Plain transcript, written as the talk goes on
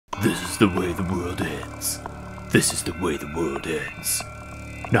This is the way the world ends. This is the way the world ends.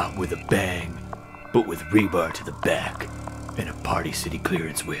 Not with a bang, but with rebar to the back and a Party City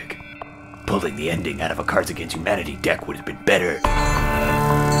clearance wig. Pulling the ending out of a Cards Against Humanity deck would have been better.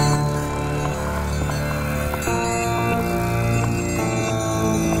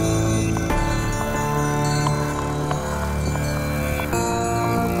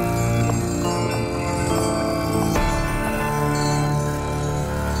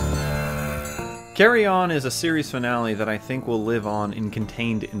 Carry On is a series finale that I think will live on in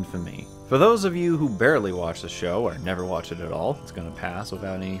contained infamy. For those of you who barely watch the show or never watch it at all, it's going to pass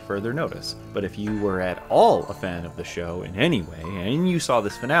without any further notice. But if you were at all a fan of the show in any way, and you saw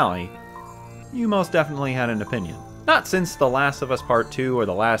this finale, you most definitely had an opinion. Not since The Last of Us Part 2 or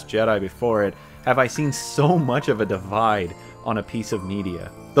The Last Jedi before it have I seen so much of a divide on a piece of media.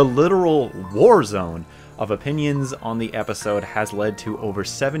 The literal war zone of opinions on the episode has led to over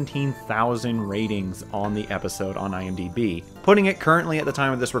 17,000 ratings on the episode on IMDb, putting it currently at the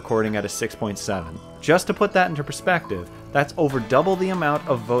time of this recording at a 6.7. Just to put that into perspective, that's over double the amount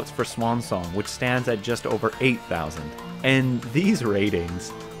of votes for Swan Song, which stands at just over 8,000. And these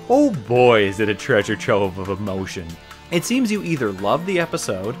ratings, oh boy is it a treasure trove of emotion. It seems you either love the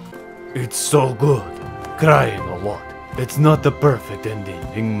episode, It's so good, crying a lot. It's not the perfect ending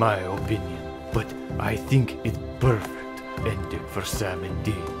in my opinion, but I think it's perfect ending for Sam and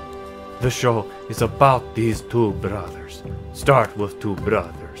Dean. The show is about these two brothers. Start with two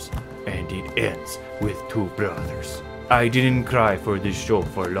brothers, and it ends with two brothers. I didn't cry for this show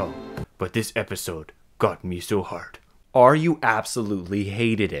for long, but this episode got me so hard. or you absolutely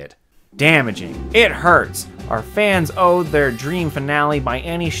hated it. Damaging. It hurts. Are fans owed their dream finale by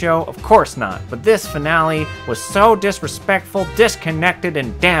any show? Of course not, but this finale was so disrespectful, disconnected,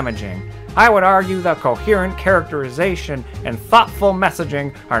 and damaging. I would argue that coherent characterization and thoughtful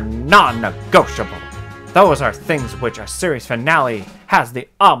messaging are non-negotiable. Those are things which a series finale has the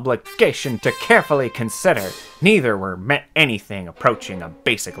obligation to carefully consider. Neither were meant anything approaching a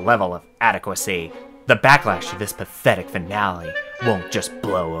basic level of adequacy. The backlash to this pathetic finale won't just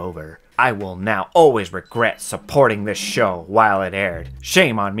blow over. I will now always regret supporting this show while it aired.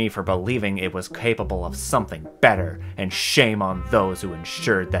 Shame on me for believing it was capable of something better, and shame on those who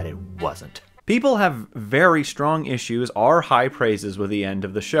ensured that it wasn't. People have very strong issues or high praises with the end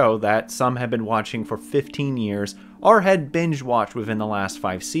of the show that some have been watching for 15 years or had binge watched within the last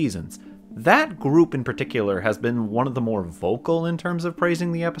 5 seasons. That group in particular has been one of the more vocal in terms of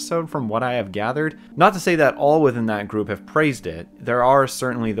praising the episode from what I have gathered. Not to say that all within that group have praised it. There are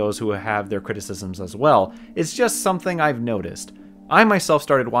certainly those who have their criticisms as well. It's just something I've noticed. I myself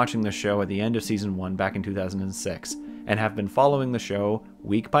started watching the show at the end of season 1 back in 2006 and have been following the show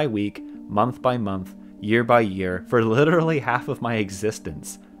week by week, month by month, year by year for literally half of my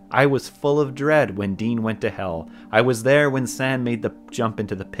existence. I was full of dread when Dean went to hell. I was there when Sam made the jump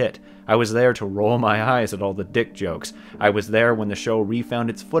into the pit. I was there to roll my eyes at all the dick jokes. I was there when the show refound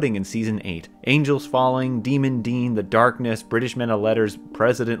its footing in season 8. Angels Falling, Demon Dean, The Darkness, British Men of Letters,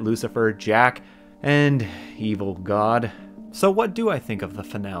 President Lucifer, Jack, and Evil God. So what do I think of the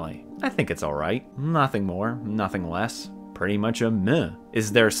finale? I think it's alright. Nothing more, nothing less. Pretty much a meh.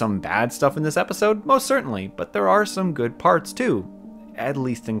 Is there some bad stuff in this episode? Most certainly, but there are some good parts too. At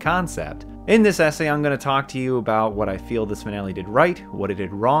least in concept. In this essay, I'm going to talk to you about what I feel this finale did right, what it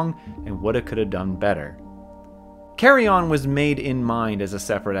did wrong, and what it could have done better. Carry On was made in mind as a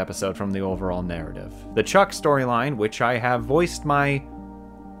separate episode from the overall narrative. The Chuck storyline, which I have voiced my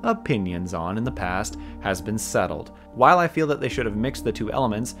opinions on in the past, has been settled. While I feel that they should have mixed the two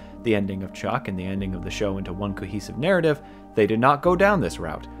elements, the ending of Chuck and the ending of the show, into one cohesive narrative, they did not go down this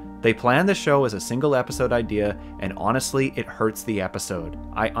route. They planned the show as a single episode idea, and honestly, it hurts the episode.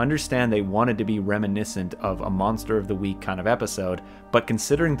 I understand they wanted to be reminiscent of a Monster of the Week kind of episode, but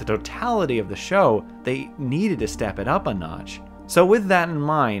considering the totality of the show, they needed to step it up a notch. So with that in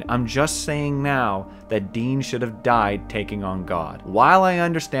mind, I'm just saying now that Dean should have died taking on God. While I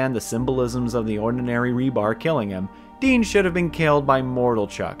understand the symbolisms of the ordinary rebar killing him, Dean should have been killed by mortal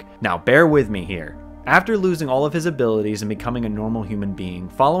Chuck. Now bear with me here. After losing all of his abilities and becoming a normal human being,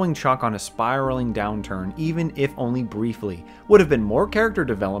 following Chuck on a spiraling downturn, even if only briefly, would have been more character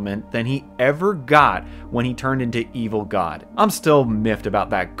development than he ever got when he turned into Evil God. I'm still miffed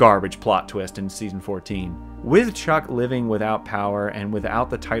about that garbage plot twist in season 14. With Chuck living without power and without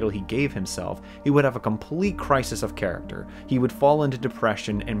the title he gave himself, he would have a complete crisis of character. He would fall into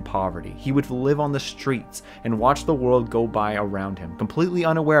depression and poverty. He would live on the streets and watch the world go by around him, completely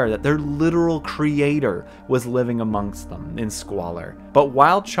unaware that their literal creator was living amongst them in squalor. But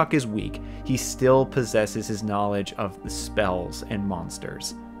while Chuck is weak, he still possesses his knowledge of the spells and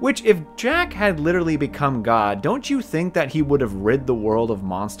monsters. Which, if Jack had literally become God, don't you think that he would have rid the world of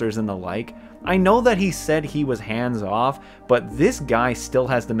monsters and the like? I know that he said he was hands off, but this guy still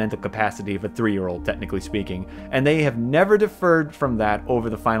has the mental capacity of a 3-year-old, technically speaking, and they have never deferred from that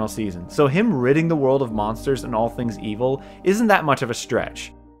over the final season. So him ridding the world of monsters and all things evil isn't that much of a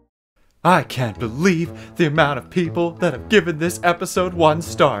stretch. I can't believe the amount of people that have given this episode 1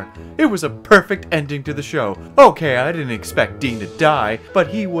 star. It was a perfect ending to the show. Okay, I didn't expect Dean to die, but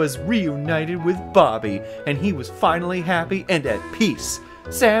he was reunited with Bobby, and he was finally happy and at peace.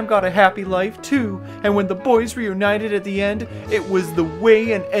 Sam got a happy life too, and when the boys reunited at the end, it was the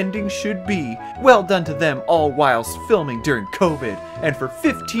way an ending should be. Well done to them, all whilst filming during COVID, and for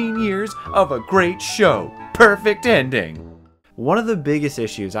 15 years of a great show. Perfect ending. One of the biggest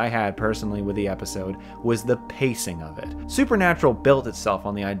issues I had personally with the episode was the pacing of it. Supernatural built itself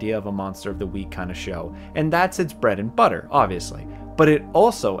on the idea of a Monster of the Week kind of show, and that's its bread and butter, obviously. But it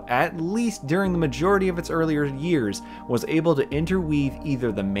also, at least during the majority of its earlier years, was able to interweave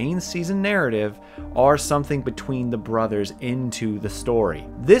either the main season narrative or something between the brothers into the story.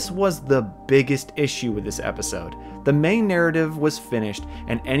 This was the biggest issue with this episode. The main narrative was finished,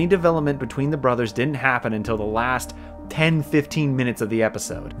 and any development between the brothers didn't happen until the last 10-15 minutes of the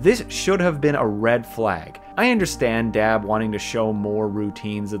episode. This should have been a red flag. I understand Dab wanting to show more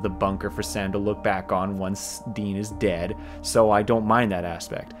routines of the bunker for Sam to look back on once Dean is dead, so I don't mind that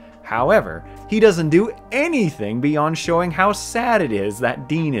aspect. However, he doesn't do anything beyond showing how sad it is that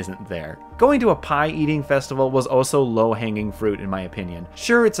Dean isn't there. Going to a pie-eating festival was also low-hanging fruit in my opinion.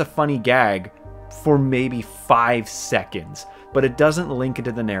 Sure, it's a funny gag for maybe 5 seconds, but it doesn't link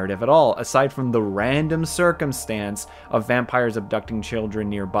into the narrative at all, aside from the random circumstance of vampires abducting children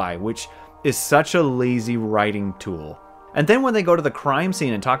nearby, which is such a lazy writing tool. And then when they go to the crime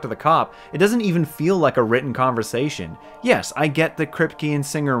scene and talk to the cop, it doesn't even feel like a written conversation. Yes, I get the Kripke and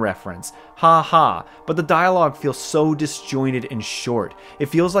Singer reference, ha ha, but the dialogue feels so disjointed and short. It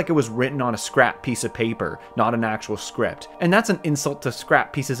feels like it was written on a scrap piece of paper, not an actual script. And that's an insult to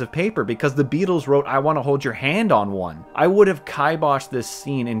scrap pieces of paper, because the Beatles wrote I Want to Hold Your Hand on one. I would have kiboshed this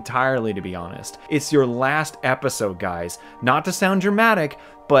scene entirely, to be honest. It's your last episode, guys. Not to sound dramatic,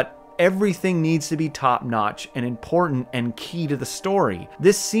 but everything needs to be top-notch and important and key to the story.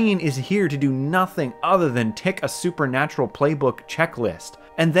 This scene is here to do nothing other than tick a supernatural playbook checklist.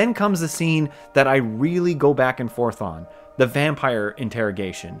 And then comes the scene that I really go back and forth on, the vampire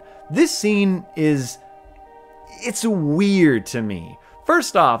interrogation. This scene it's weird to me.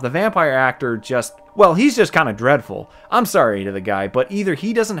 First off, the vampire actor he's just kind of dreadful. I'm sorry to the guy, but either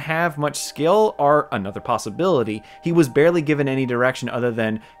he doesn't have much skill, or another possibility, he was barely given any direction other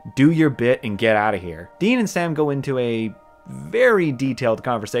than do your bit and get out of here. Dean and Sam go into a very detailed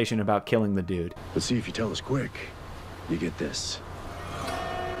conversation about killing the dude. But see, if you tell us quick, you get this.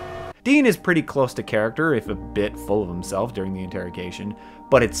 Dean is pretty close to character, if a bit full of himself during the interrogation,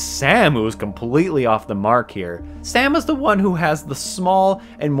 but it's Sam who is completely off the mark here. Sam is the one who has the small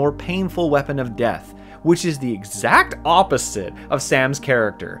and more painful weapon of death, which is the exact opposite of Sam's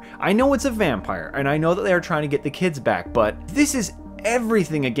character. I know it's a vampire, and I know that they are trying to get the kids back, but this is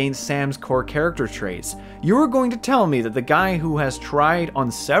everything against Sam's core character traits. You're going to tell me that the guy who has tried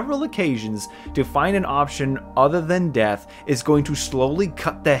on several occasions to find an option other than death is going to slowly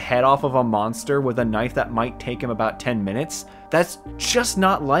cut the head off of a monster with a knife that might take him about 10 minutes? That's just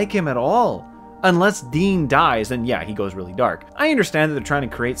not like him at all. Unless Dean dies, then yeah, he goes really dark. I understand that they're trying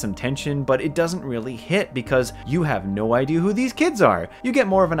to create some tension, but it doesn't really hit because you have no idea who these kids are. You get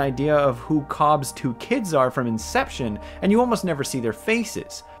more of an idea of who Cobb's 2 kids are from inception, and you almost never see their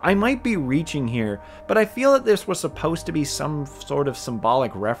faces. I might be reaching here, but I feel that this was supposed to be some sort of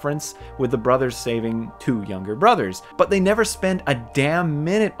symbolic reference with the brothers saving 2 younger brothers, but they never spend a damn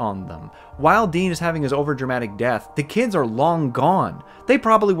minute on them. While Dean is having his overdramatic death, the kids are long gone. They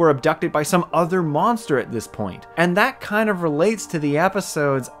probably were abducted by some other monster at this point. And that kind of relates to the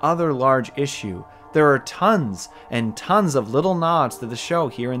episode's other large issue. There are tons and tons of little nods to the show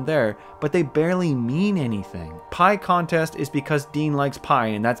here and there, but they barely mean anything. Pie contest is because Dean likes pie,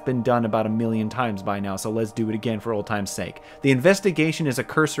 and that's been done about 1,000,000 times by now, so let's do it again for old time's sake. The investigation is a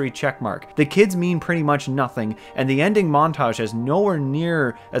cursory checkmark. The kids mean pretty much nothing, and the ending montage has nowhere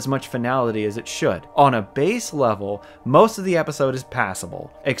near as much finality as it should. On a base level, most of the episode is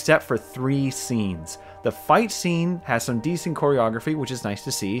passable, except for 3 scenes. The fight scene has some decent choreography, which is nice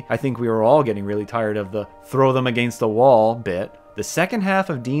to see. I think we were all getting really tired of the throw them against the wall bit. The second half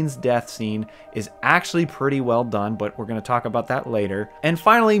of Dean's death scene is actually pretty well done, but we're going to talk about that later. And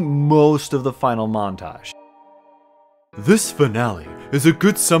finally, most of the final montage. This finale is a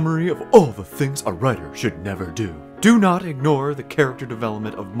good summary of all the things a writer should never do. Do not ignore the character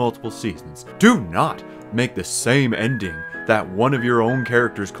development of multiple seasons. Do not make the same ending that one of your own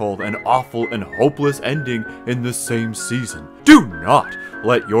characters called an awful and hopeless ending in the same season. Do not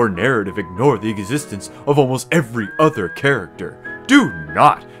let your narrative ignore the existence of almost every other character. Do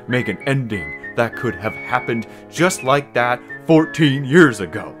not make an ending that could have happened just like that 14 years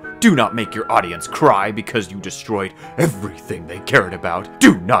ago. Do not make your audience cry because you destroyed everything they cared about.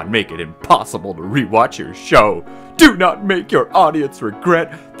 Do not make it impossible to rewatch your show. Do not make your audience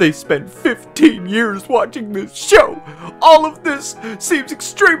regret they spent 15 years watching this show. All of this seems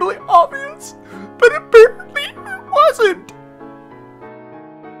extremely obvious, but apparently it wasn't.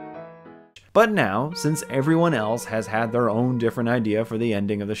 But now, since everyone else has had their own different idea for the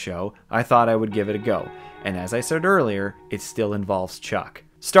ending of the show, I thought I would give it a go. And as I said earlier, it still involves Chuck.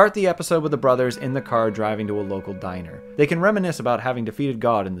 Start the episode with the brothers in the car driving to a local diner. They can reminisce about having defeated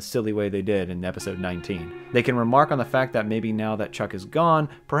God in the silly way they did in episode 19. They can remark on the fact that maybe now that Chuck is gone,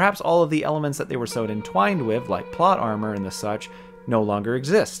 perhaps all of the elements that they were so entwined with, like plot armor and the such, no longer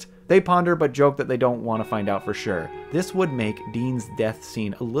exist. They ponder but joke that they don't want to find out for sure. This would make Dean's death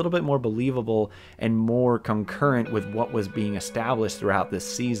scene a little bit more believable and more concurrent with what was being established throughout this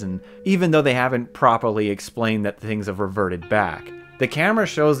season, even though they haven't properly explained that things have reverted back. The camera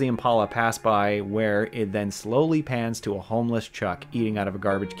shows the Impala pass by, where it then slowly pans to a homeless Chuck eating out of a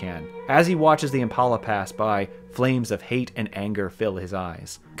garbage can. As he watches the Impala pass by, flames of hate and anger fill his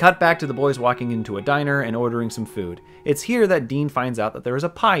eyes. Cut back to the boys walking into a diner and ordering some food. It's here that Dean finds out that there is a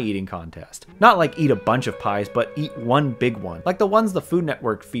pie eating contest. Not like eat a bunch of pies, but eat one big one. Like the ones the Food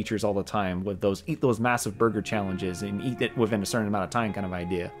Network features all the time, with those eat those massive burger challenges and eat it within a certain amount of time kind of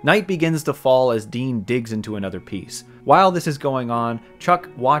idea. Night begins to fall as Dean digs into another piece. While this is going on, Chuck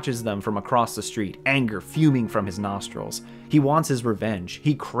watches them from across the street, anger fuming from his nostrils. He wants his revenge.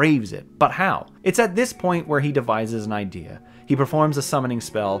 He craves it. But how? It's at this point where he devises an idea. He performs a summoning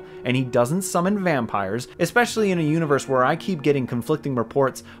spell, and he doesn't summon vampires, especially in a universe where I keep getting conflicting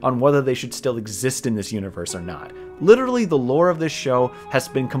reports on whether they should still exist in this universe or not. Literally, the lore of this show has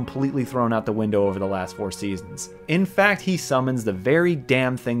been completely thrown out the window over the last 4 seasons. In fact, he summons the very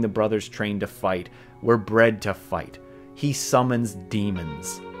damn thing the brothers trained to fight, were bred to fight. He summons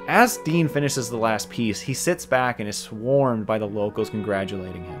demons. As Dean finishes the last piece, he sits back and is swarmed by the locals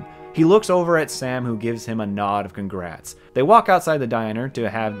congratulating him. He looks over at Sam, who gives him a nod of congrats. They walk outside the diner to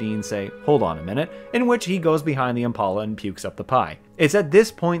have Dean say, "Hold on a minute," in which he goes behind the Impala and pukes up the pie. It's at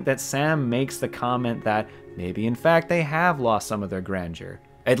this point that Sam makes the comment that maybe in fact they have lost some of their grandeur.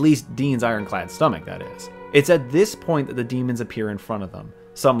 At least Dean's ironclad stomach, that is. It's at this point that the demons appear in front of them.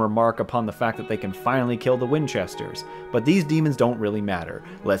 Some remark upon the fact that they can finally kill the Winchesters, but these demons don't really matter.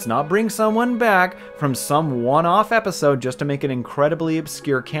 Let's not bring someone back from some one-off episode just to make an incredibly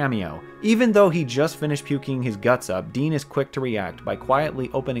obscure cameo. Even though he just finished puking his guts up, Dean is quick to react by quietly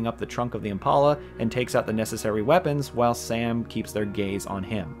opening up the trunk of the Impala and takes out the necessary weapons while Sam keeps their gaze on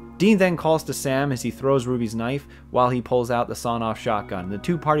him. Dean then calls to Sam as he throws Ruby's knife while he pulls out the sawn-off shotgun. The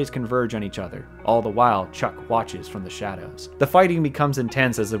two parties converge on each other. All the while, Chuck watches from the shadows. The fighting becomes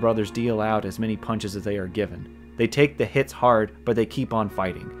intense as the brothers deal out as many punches as they are given. They take the hits hard, but they keep on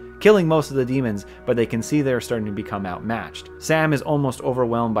fighting, killing most of the demons, but they can see they are starting to become outmatched. Sam is almost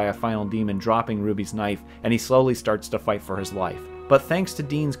overwhelmed by a final demon dropping Ruby's knife, and he slowly starts to fight for his life. But thanks to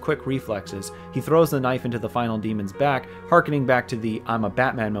Dean's quick reflexes, he throws the knife into the final demon's back, harkening back to the "I'm a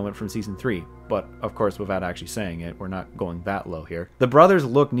Batman" moment from season 3. But, of course, without actually saying it, we're not going that low here. The brothers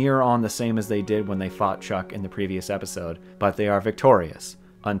look near on the same as they did when they fought Chuck in the previous episode, but they are victorious,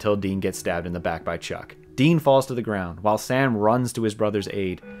 until Dean gets stabbed in the back by Chuck. Dean falls to the ground, while Sam runs to his brother's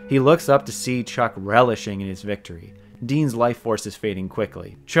aid. He looks up to see Chuck relishing in his victory. Dean's life force is fading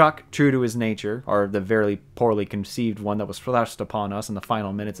quickly. Chuck, true to his nature, or the very poorly conceived one that was thrust upon us in the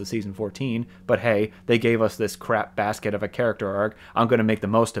final minutes of season 14, but hey, they gave us this crap basket of a character arc, I'm gonna make the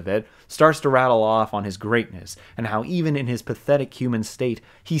most of it, starts to rattle off on his greatness, and how even in his pathetic human state,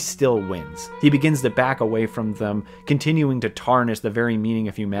 he still wins. He begins to back away from them, continuing to tarnish the very meaning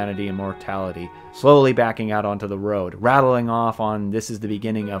of humanity and mortality, slowly backing out onto the road, rattling off on this is the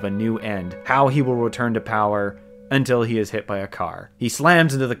beginning of a new end, how he will return to power, until he is hit by a car. He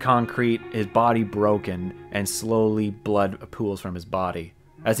slams into the concrete, his body broken, and slowly blood pools from his body.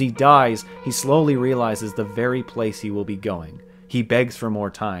 As he dies, he slowly realizes the very place he will be going. He begs for more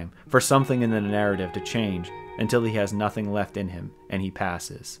time, for something in the narrative to change, until he has nothing left in him, and he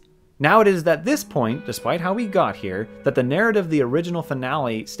passes. Now it is at this point, despite how we got here, that the narrative of the original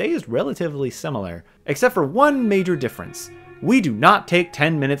finale stays relatively similar, except for one major difference. We do not take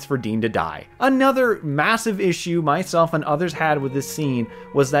 10 minutes for Dean to die. Another massive issue myself and others had with this scene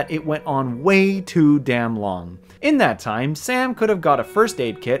was that it went on way too damn long. In that time, Sam could have got a first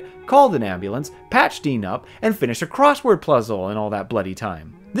aid kit, called an ambulance, patched Dean up, and finished a crossword puzzle in all that bloody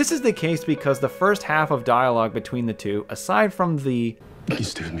time. This is the case because the first half of dialogue between the two, aside from the Can you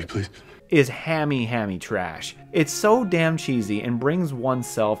stay with me, please? is hammy trash. It's so damn cheesy and brings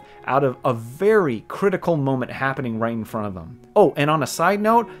oneself out of a very critical moment happening right in front of them. Oh, and on a side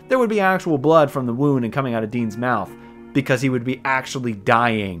note, there would be actual blood from the wound and coming out of Dean's mouth, because he would be actually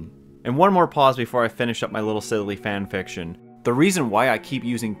dying. And one more pause before I finish up my little silly fanfiction. The reason why I keep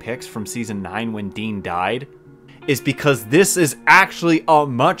using pics from season 9 when Dean died is because this is actually a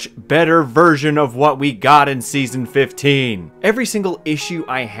much better version of what we got in season 15. Every single issue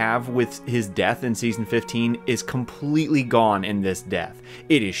I have with his death in season 15 is completely gone in this death.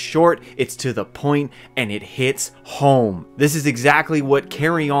 It is short, it's to the point, and it hits home. This is exactly what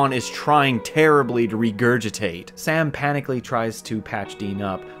Carry On is trying terribly to regurgitate. Sam panically tries to patch Dean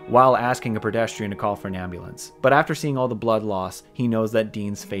up while asking a pedestrian to call for an ambulance. But after seeing all the blood loss, he knows that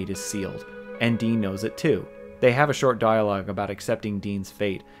Dean's fate is sealed, and Dean knows it too. They have a short dialogue about accepting Dean's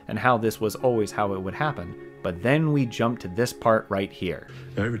fate and how this was always how it would happen. But then we jump to this part right here.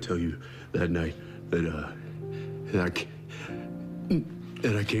 Did I ever tell you that night that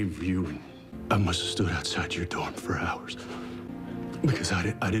I came for you and I must have stood outside your dorm for hours because I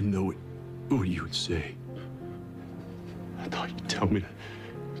didn't know what you would say. I thought you'd tell me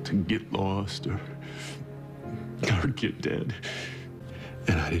to get lost or get dead,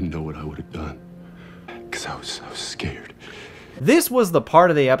 and I didn't know what I would have done. Because I was scared. This was the part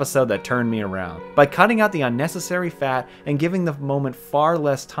of the episode that turned me around. By cutting out the unnecessary fat and giving the moment far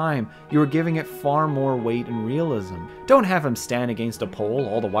less time, you are giving it far more weight and realism. Don't have him stand against a pole,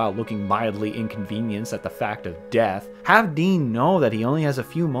 all the while looking mildly inconvenienced at the fact of death. Have Dean know that he only has a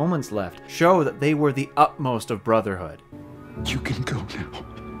few moments left. Show that they were the utmost of brotherhood. You can go now.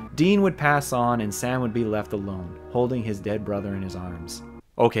 Dean would pass on and Sam would be left alone, holding his dead brother in his arms.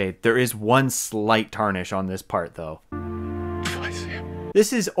 Okay, there is one slight tarnish on this part though. Bye, Sam.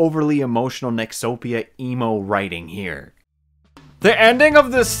 This is overly emotional Nexopia emo writing here. The ending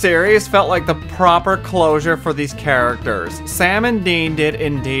of this series felt like the proper closure for these characters. Sam and Dean did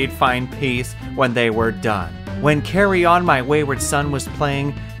indeed find peace when they were done. When Carry On My Wayward Son was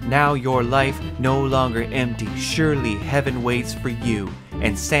playing, now your life no longer empty, surely heaven waits for you,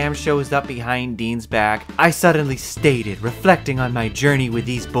 and Sam shows up behind Dean's back, I suddenly stated, reflecting on my journey with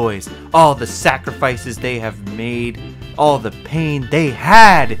these boys, all the sacrifices they have made, all the pain they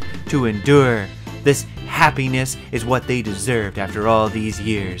had to endure. This happiness is what they deserved after all these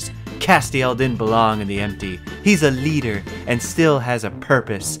years. Castiel didn't belong in the empty. He's a leader and still has a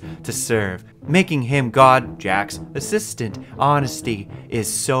purpose to serve. Making him God, Jack's assistant. Honesty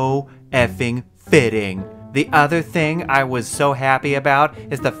is so effing fitting. The other thing I was so happy about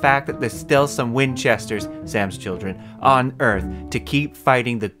is the fact that there's still some Winchesters, Sam's children, on Earth to keep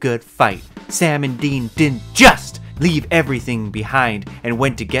fighting the good fight. Sam and Dean didn't just leave everything behind and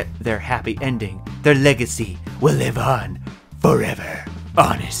went to get their happy ending. Their legacy will live on forever.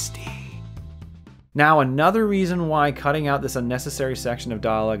 Honesty. Now, another reason why cutting out this unnecessary section of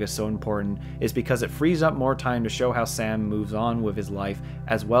dialogue is so important is because it frees up more time to show how Sam moves on with his life,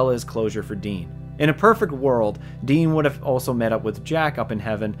 as well as closure for Dean. In a perfect world, Dean would have also met up with Jack up in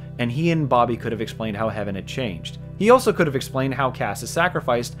heaven, and he and Bobby could have explained how heaven had changed. He also could have explained how Cass's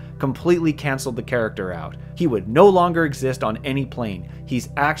sacrifice completely canceled the character out. He would no longer exist on any plane. He's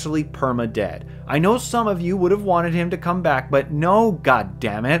actually perma-dead. I know some of you would have wanted him to come back, but no,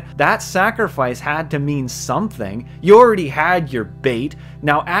 goddammit. That sacrifice had to mean something. You already had your bait.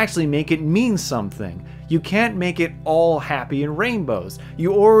 Now actually make it mean something. You can't make it all happy and rainbows.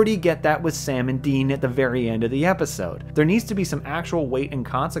 You already get that with Sam and Dean at the very end of the episode. There needs to be some actual weight and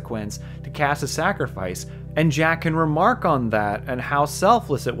consequence to Cass's sacrifice, and Jack can remark on that and how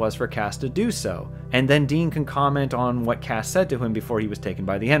selfless it was for Cass to do so. And then Dean can comment on what Cass said to him before he was taken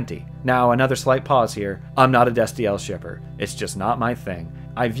by the empty. Now, another slight pause here. I'm not a Destiel shipper. It's just not my thing.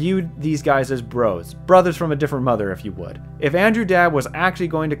 I viewed these guys as bros. Brothers from a different mother, if you would. If Andrew Dad was actually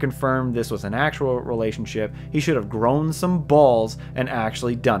going to confirm this was an actual relationship, he should have grown some balls and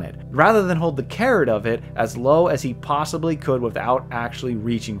actually done it, rather than hold the carrot of it as low as he possibly could without actually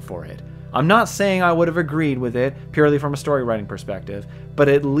reaching for it. I'm not saying I would have agreed with it purely from a story writing perspective, but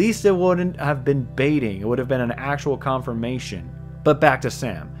at least it wouldn't have been baiting. It would have been an actual confirmation. But back to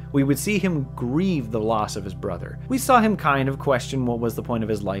Sam. We would see him grieve the loss of his brother. We saw him kind of question what was the point of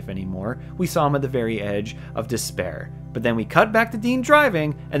his life anymore. We saw him at the very edge of despair. But then we cut back to Dean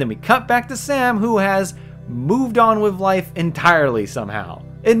driving, and then we cut back to Sam, who has moved on with life entirely somehow.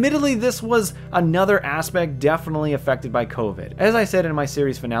 Admittedly, this was another aspect definitely affected by COVID. As I said in my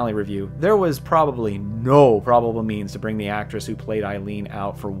series finale review, there was probably no probable means to bring the actress who played Eileen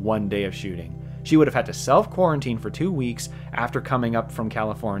out for one day of shooting. She would have had to self-quarantine for 2 weeks after coming up from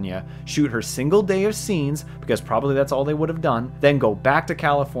California, shoot her single day of scenes, because probably that's all they would have done, then go back to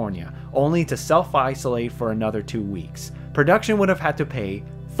California, only to self-isolate for another 2 weeks. Production would have had to pay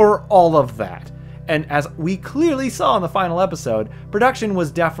for all of that. And as we clearly saw in the final episode, production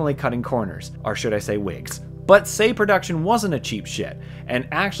was definitely cutting corners, or should I say wigs. But say production wasn't a cheap shit, and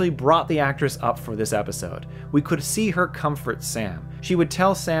actually brought the actress up for this episode. We could see her comfort Sam. She would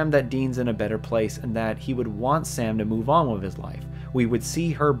tell Sam that Dean's in a better place and that he would want Sam to move on with his life. We would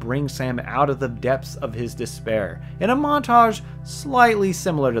see her bring Sam out of the depths of his despair, in a montage slightly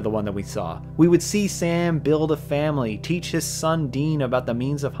similar to the one that we saw. We would see Sam build a family, teach his son Dean about the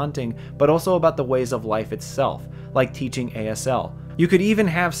means of hunting, but also about the ways of life itself, like teaching ASL. You could even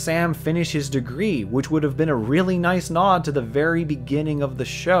have Sam finish his degree, which would have been a really nice nod to the very beginning of the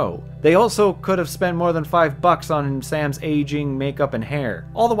show. They also could have spent more than $5 on Sam's aging, makeup, and hair.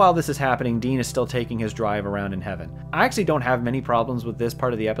 All the while this is happening, Dean is still taking his drive around in heaven. I actually don't have many problems with this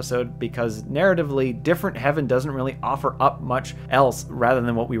part of the episode because narratively, Different Heaven doesn't really offer up much else rather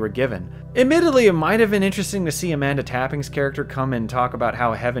than what we were given. Admittedly, it might have been interesting to see Amanda Tapping's character come and talk about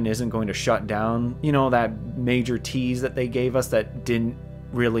how heaven isn't going to shut down, you know, that major tease that they gave us that didn't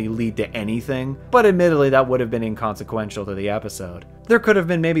really lead to anything, but admittedly that would have been inconsequential to the episode. There could have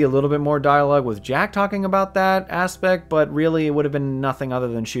been maybe a little bit more dialogue with Jack talking about that aspect, but really it would have been nothing other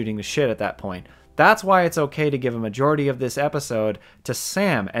than shooting the shit at that point. That's why it's okay to give a majority of this episode to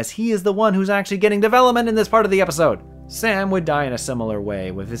Sam, as he is the one who's actually getting development in this part of the episode. Sam would die in a similar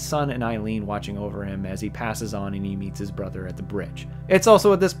way, with his son and Eileen watching over him as he passes on and he meets his brother at the bridge. It's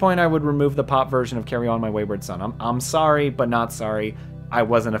also at this point I would remove the pop version of Carry On My Wayward Son. I'm sorry, but not sorry. I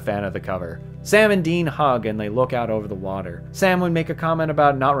wasn't a fan of the cover. Sam and Dean hug and they look out over the water. Sam would make a comment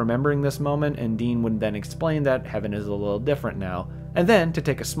about not remembering this moment, and Dean would then explain that heaven is a little different now. And then, to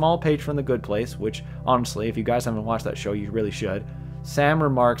take a small page from The Good Place, which honestly, if you guys haven't watched that show, you really should, Sam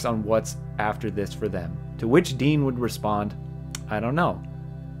remarks on what's after this for them. To which Dean would respond, "I don't know,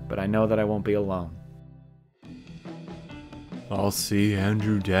 but I know that I won't be alone." I'll see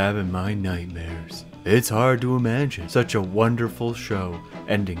Andrew Dabb in my nightmares. It's hard to imagine such a wonderful show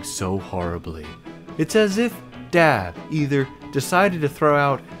ending so horribly. It's as if Dabb either decided to throw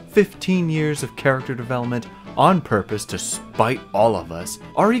out 15 years of character development on purpose to spite all of us,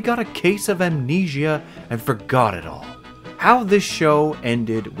 or he got a case of amnesia and forgot it all. How this show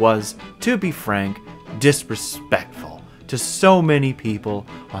ended was, to be frank, disrespectful to so many people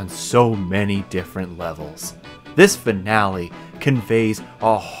on so many different levels. This finale conveys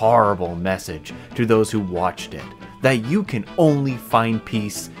a horrible message to those who watched it, that you can only find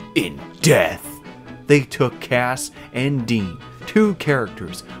peace in death. They took Cass and Dean, two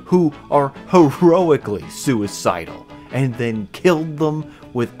characters who are heroically suicidal, and then killed them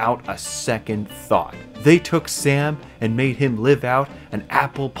without a second thought. They took Sam and made him live out an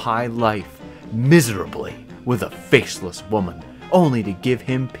apple pie life, miserably, with a faceless woman, only to give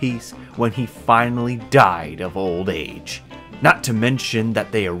him peace when he finally died of old age. Not to mention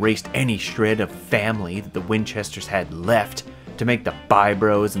that they erased any shred of family that the Winchesters had left to make the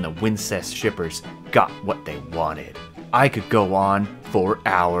Bybros and the Winchester shippers got what they wanted. I could go on for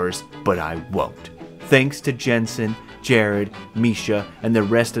hours, but I won't. Thanks to Jensen, Jared, Misha, and the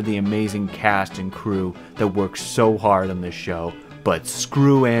rest of the amazing cast and crew that worked so hard on this show, but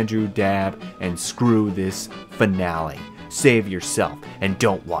screw Andrew Dabb and screw this finale. Save yourself and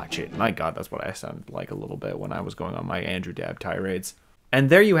don't watch it. My God, that's what I sounded like a little bit when I was going on my Andrew Dabb tirades. And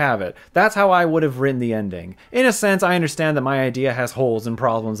there you have it. That's how I would have written the ending. In a sense, I understand that my idea has holes and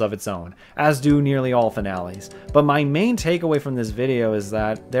problems of its own, as do nearly all finales. But my main takeaway from this video is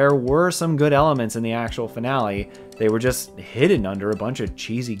that there were some good elements in the actual finale. They were just hidden under a bunch of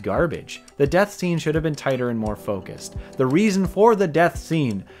cheesy garbage. The death scene should have been tighter and more focused. The reason for the death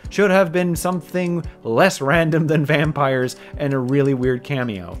scene should have been something less random than vampires and a really weird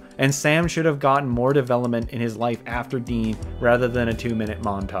cameo. And Sam should have gotten more development in his life after Dean rather than a 2-minute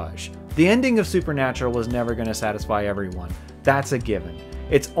montage. The ending of Supernatural was never going to satisfy everyone. That's a given.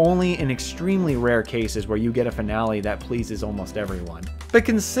 It's only in extremely rare cases where you get a finale that pleases almost everyone. But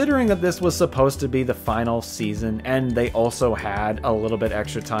considering that this was supposed to be the final season, and they also had a little bit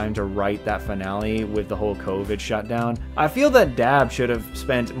extra time to write that finale with the whole COVID shutdown, I feel that Dab should have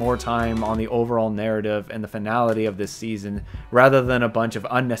spent more time on the overall narrative and the finality of this season, rather than a bunch of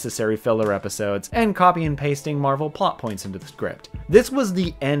unnecessary filler episodes and copy and pasting Marvel plot points into the script. This was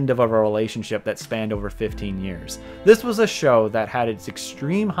the end of a relationship that spanned over 15 years. This was a show that had its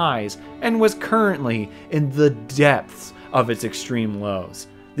extreme highs and was currently in the depths of its extreme lows.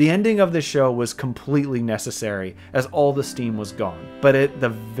 The ending of the show was completely necessary, as all the steam was gone. But at the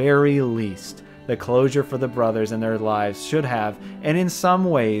very least, the closure for the brothers and their lives should have, and in some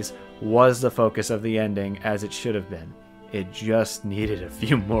ways, was the focus of the ending, as it should have been. It just needed a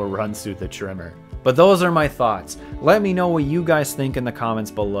few more runs through the trimmer. But those are my thoughts. Let me know what you guys think in the comments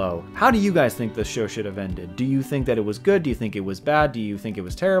below. How do you guys think the show should have ended? Do you think that it was good? Do you think it was bad? Do you think it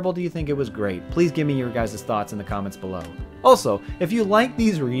was terrible? Do you think it was great? Please give me your guys' thoughts in the comments below. Also, if you like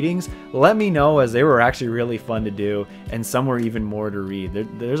these readings, let me know, as they were actually really fun to do, and some were even more to read.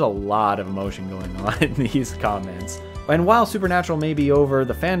 There's a lot of emotion going on in these comments. And while Supernatural may be over,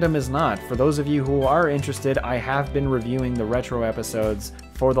 the fandom is not. For those of you who are interested, I have been reviewing the retro episodes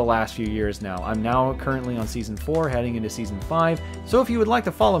for the last few years now. I'm now currently on season 4, heading into season 5, so if you would like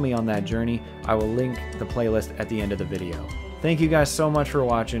to follow me on that journey, I will link the playlist at the end of the video. Thank you guys so much for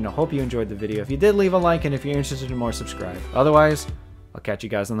watching. I hope you enjoyed the video. If you did, leave a like, and if you're interested in more, subscribe. Otherwise, I'll catch you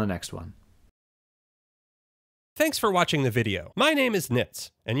guys on the next one. Thanks for watching the video. My name is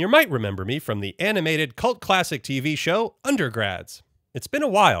Nitz, and you might remember me from the animated cult classic TV show Undergrads. It's been a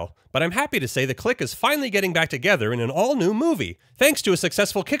while, but I'm happy to say the Clique is finally getting back together in an all-new movie, thanks to a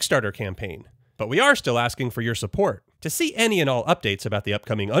successful Kickstarter campaign. But we are still asking for your support. To see any and all updates about the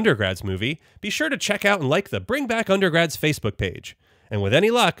upcoming Undergrads movie, be sure to check out and like the Bring Back Undergrads Facebook page. And with any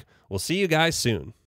luck, we'll see you guys soon.